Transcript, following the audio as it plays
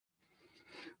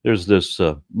There's this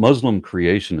Muslim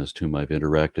creationist whom I've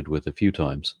interacted with a few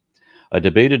times. I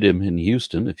debated him in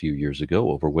Houston a few years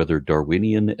ago over whether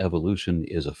Darwinian evolution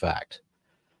is a fact.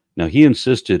 Now, he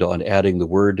insisted on adding the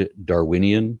word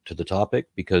Darwinian to the topic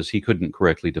because he couldn't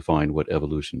correctly define what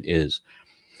evolution is.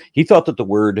 He thought that the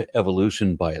word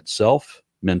evolution by itself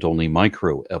meant only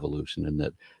microevolution, and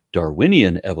that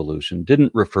Darwinian evolution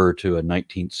didn't refer to a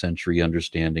 19th century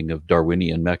understanding of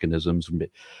Darwinian mechanisms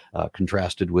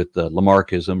contrasted with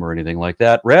Lamarckism or anything like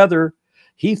that. Rather,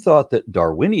 he thought that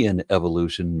Darwinian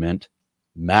evolution meant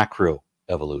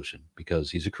macroevolution because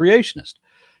he's a creationist.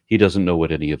 He doesn't know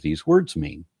what any of these words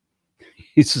mean.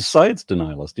 He's a science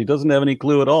denialist. He doesn't have any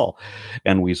clue at all.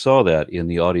 And we saw that in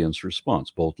the audience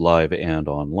response, both live and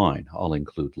online. I'll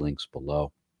include links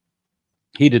below.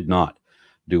 He did not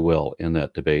do well in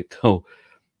that debate, though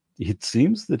it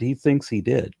seems that he thinks he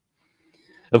did.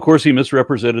 Of course, he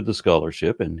misrepresented the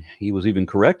scholarship, and he was even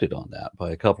corrected on that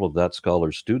by a couple of that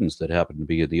scholar's students that happened to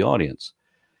be in the audience.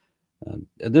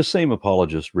 This same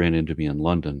apologist ran into me in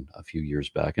London a few years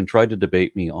back and tried to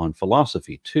debate me on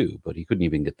philosophy too, but he couldn't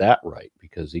even get that right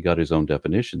because he got his own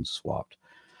definitions swapped.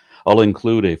 I'll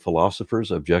include a philosopher's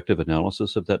objective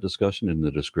analysis of that discussion in the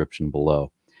description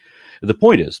below. The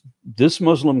point is, this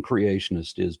Muslim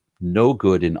creationist is no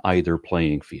good in either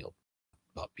playing field.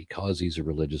 But because he's a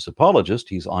religious apologist,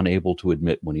 he's unable to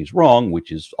admit when he's wrong,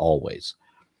 which is always.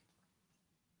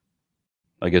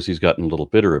 I guess he's gotten a little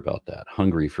bitter about that,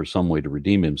 hungry for some way to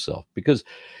redeem himself, because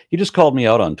he just called me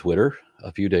out on Twitter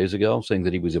a few days ago saying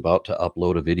that he was about to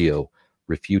upload a video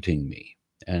refuting me.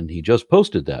 And he just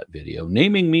posted that video,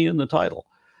 naming me in the title,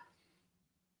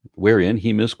 wherein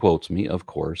he misquotes me, of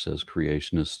course, as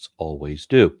creationists always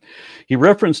do. He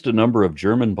referenced a number of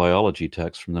German biology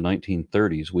texts from the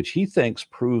 1930s, which he thinks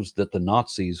proves that the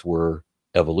Nazis were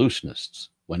evolutionists,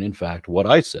 when in fact what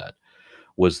I said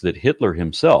was that Hitler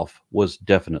himself was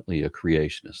definitely a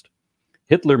creationist.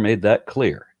 Hitler made that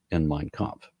clear in Mein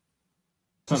Kampf.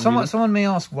 So someone may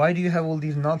ask, why do you have all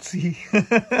these Nazi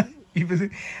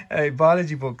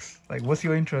biology books? Like, what's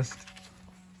your interest?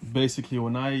 Basically,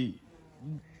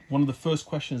 one of the first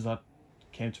questions that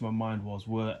came to my mind was,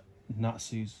 were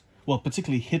Nazis, well,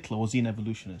 particularly Hitler, was he an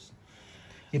evolutionist?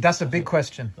 Yeah, that's a big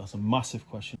question. That's a massive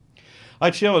question. I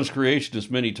challenged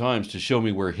creationists many times to show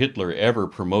me where Hitler ever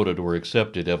promoted or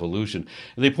accepted evolution.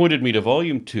 They pointed me to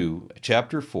Volume 2,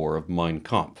 Chapter 4 of Mein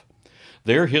Kampf.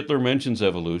 There, Hitler mentions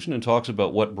evolution and talks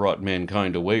about what brought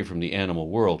mankind away from the animal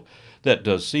world. That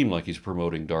does seem like he's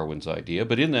promoting Darwin's idea,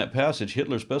 but in that passage,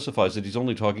 Hitler specifies that he's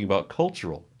only talking about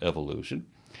cultural evolution,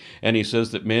 and he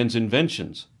says that man's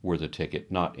inventions were the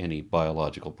ticket, not any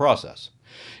biological process.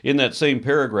 In that same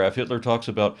paragraph, Hitler talks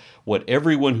about what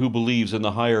everyone who believes in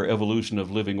the higher evolution of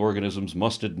living organisms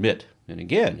must admit. And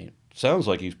again, it sounds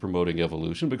like he's promoting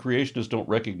evolution, but creationists don't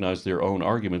recognize their own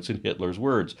arguments in Hitler's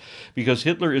words, because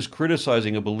Hitler is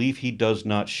criticizing a belief he does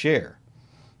not share,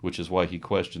 which is why he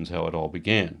questions how it all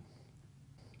began.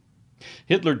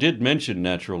 Hitler did mention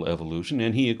natural evolution,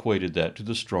 and he equated that to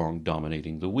the strong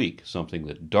dominating the weak, something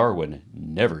that Darwin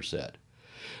never said.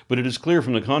 But it is clear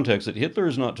from the context that Hitler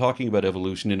is not talking about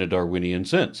evolution in a Darwinian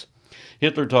sense.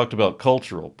 Hitler talked about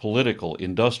cultural, political,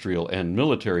 industrial, and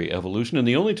military evolution, and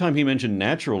the only time he mentioned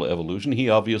natural evolution, he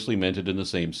obviously meant it in the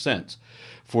same sense.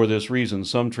 For this reason,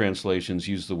 some translations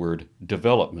use the word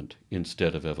development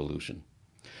instead of evolution.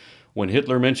 When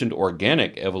Hitler mentioned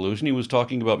organic evolution, he was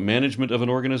talking about management of an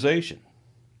organization.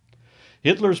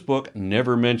 Hitler's book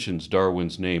never mentions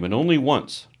Darwin's name, and only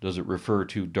once does it refer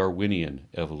to Darwinian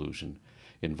evolution,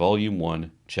 in Volume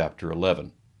 1, Chapter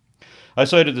 11. I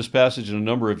cited this passage in a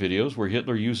number of videos where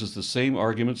Hitler uses the same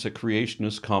arguments that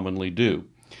creationists commonly do.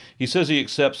 He says he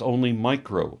accepts only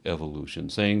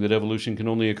microevolution, saying that evolution can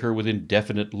only occur within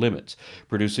definite limits,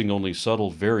 producing only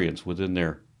subtle variants within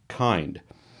their kind.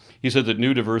 He said that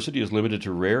new diversity is limited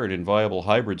to rare and inviable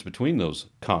hybrids between those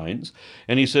kinds,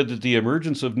 and he said that the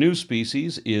emergence of new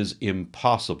species is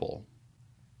impossible.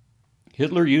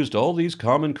 Hitler used all these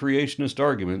common creationist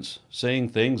arguments, saying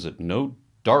things that no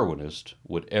Darwinist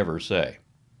would ever say.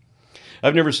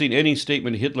 I've never seen any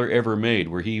statement Hitler ever made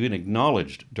where he even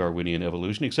acknowledged Darwinian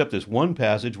evolution, except this one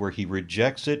passage where he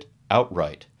rejects it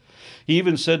outright. He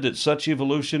even said that such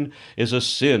evolution is a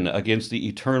sin against the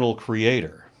eternal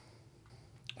Creator.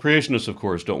 Creationists, of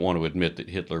course, don't want to admit that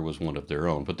Hitler was one of their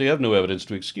own, but they have no evidence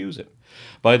to excuse him.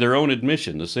 By their own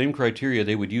admission, the same criteria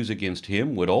they would use against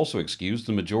him would also excuse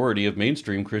the majority of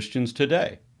mainstream Christians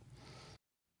today.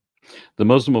 The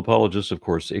Muslim apologists, of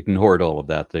course, ignored all of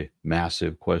that, the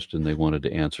massive question they wanted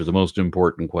to answer, the most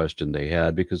important question they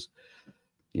had, because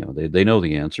they know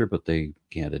the answer, but they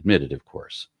can't admit it, of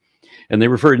course. And they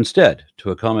referred instead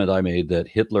to a comment I made that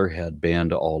Hitler had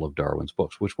banned all of Darwin's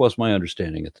books, which was my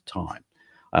understanding at the time.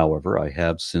 However, I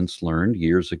have since learned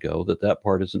years ago that that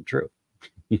part isn't true.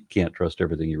 You can't trust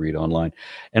everything you read online,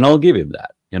 and I'll give him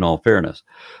that, in all fairness.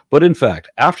 But in fact,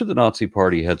 after the Nazi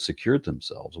Party had secured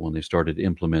themselves, when they started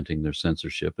implementing their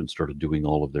censorship and started doing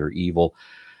all of their evil,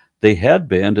 they had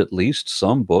banned at least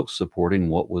some books supporting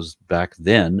what was back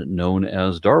then known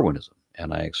as Darwinism.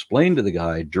 And I explained to the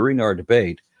guy during our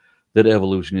debate that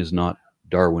evolution is not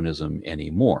Darwinism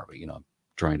anymore. But, I'm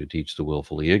trying to teach the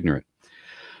willfully ignorant.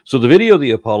 So the video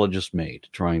the apologist made,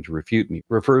 trying to refute me,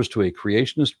 refers to a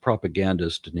creationist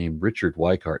propagandist named Richard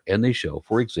Weikart, and they show,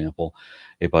 for example,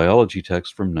 a biology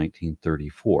text from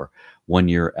 1934, 1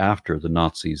 year after the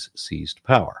Nazis seized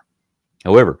power.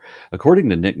 However, according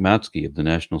to Nick Matzke of the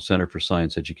National Center for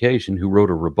Science Education, who wrote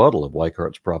a rebuttal of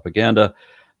Weikart's propaganda,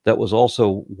 that was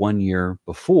also 1 year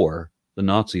before the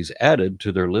Nazis added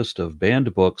to their list of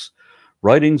banned books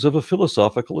writings of a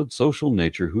philosophical and social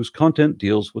nature whose content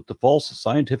deals with the false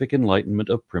scientific enlightenment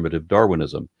of primitive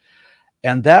Darwinism.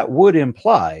 And that would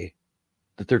imply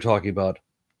that they're talking about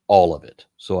all of it.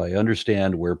 So I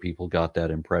understand where people got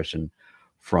that impression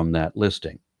from that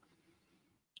listing.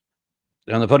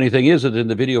 And the funny thing is that in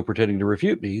the video pretending to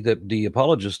refute me, that the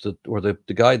apologist, or the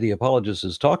guy the apologist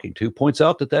is talking to, points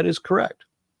out that that is correct.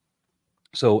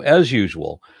 So as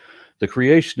usual, the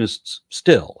creationists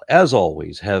still, as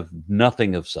always, have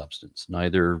nothing of substance,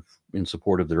 neither in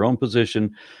support of their own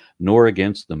position nor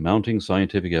against the mounting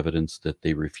scientific evidence that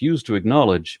they refuse to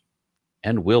acknowledge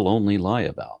and will only lie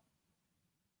about.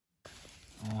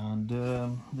 And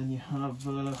then you have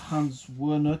Hans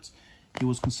Wernert. He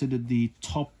was considered the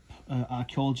top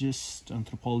archaeologist,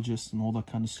 anthropologist, and all that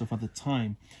kind of stuff at the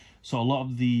time. So a lot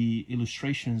of the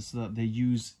illustrations that they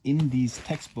use in these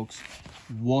textbooks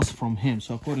was from him.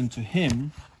 So according to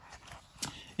him,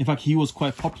 in fact, he was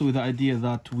quite popular with the idea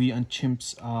that we and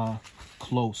chimps are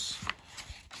close.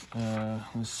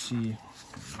 Let's see.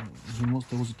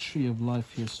 There was a tree of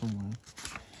life here somewhere.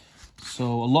 So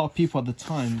a lot of people at the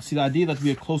time, see, the idea that we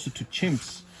are closer to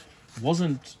chimps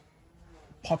wasn't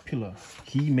popular.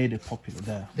 He made it popular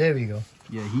there. There we go.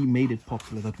 Yeah, he made it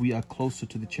popular that we are closer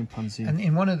to the chimpanzee. And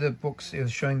in one of the books, it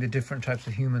was showing the different types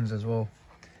of humans as well.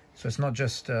 So it's not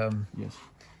just yes,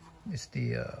 it's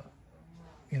the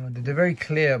they're very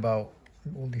clear about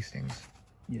all these things.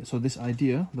 Yeah. So this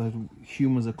idea that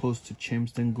humans are close to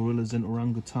chimps, then gorillas, then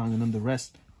orangutan, and then the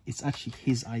rest, it's actually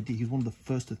his idea. He's one of the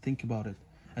first to think about it.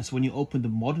 And so when you open the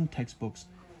modern textbooks,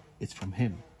 it's from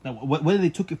him. Now, whether they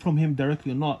took it from him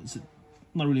directly or not, it's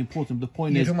not really important. The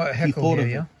point is, you're talking about he Haeckel thought here, of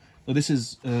it. yeah? No, this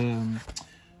is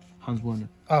Hans Werner.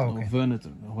 Oh, okay. Or Werner,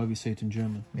 or however you say it in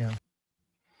German. Yeah.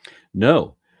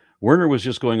 No, Werner was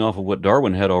just going off of what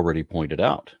Darwin had already pointed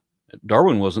out.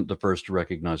 Darwin wasn't the first to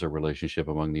recognize a relationship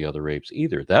among the other apes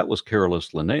either. That was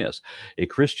Carolus Linnaeus, a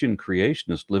Christian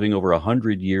creationist living over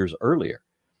 100 years earlier.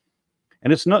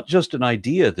 And it's not just an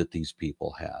idea that these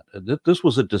people had. This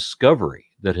was a discovery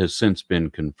that has since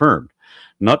been confirmed,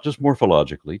 not just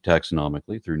morphologically,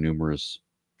 taxonomically, through numerous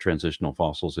transitional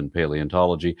fossils in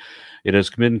paleontology. It has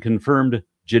been confirmed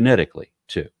genetically,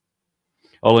 too.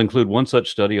 I'll include one such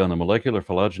study on the molecular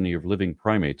phylogeny of living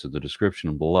primates in the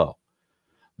description below.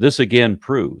 This again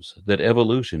proves that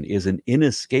evolution is an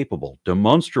inescapable,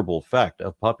 demonstrable fact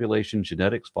of population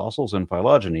genetics, fossils, and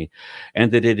phylogeny,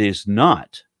 and that it is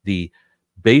not the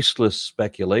baseless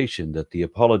speculation that the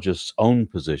apologist's own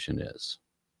position is.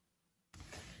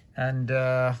 And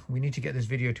we need to get this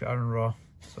video to Aaron Ra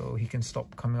so he can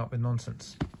stop coming up with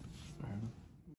nonsense.